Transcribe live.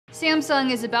Samsung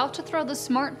is about to throw the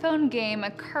smartphone game a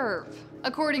curve.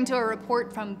 According to a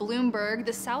report from Bloomberg,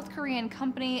 the South Korean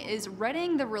company is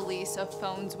readying the release of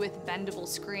phones with bendable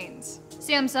screens.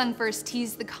 Samsung first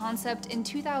teased the concept in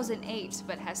 2008,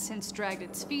 but has since dragged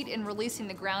its feet in releasing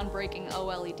the groundbreaking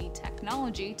OLED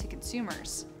technology to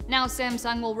consumers. Now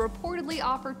Samsung will reportedly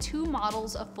offer two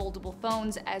models of foldable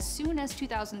phones as soon as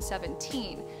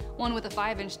 2017, one with a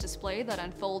 5-inch display that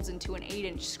unfolds into an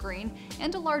 8-inch screen,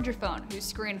 and a larger phone whose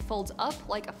screen folds up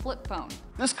like a flip phone.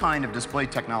 This kind of display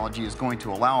technology is going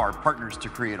to allow our partners to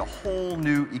create a whole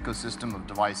new ecosystem of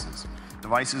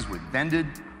devices with bended,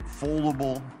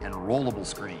 foldable, and rollable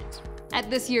screens. At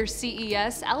this year's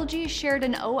CES, LG shared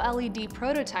an OLED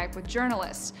prototype with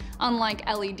journalists. Unlike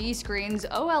LED screens,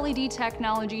 OLED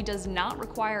technology does not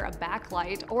require a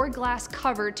backlight or glass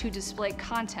cover to display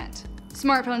content.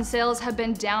 Smartphone sales have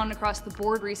been down across the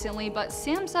board recently, but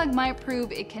Samsung might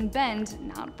prove it can bend,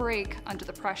 not break, under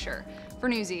the pressure. For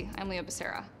Newsy, I'm Leah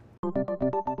Becerra.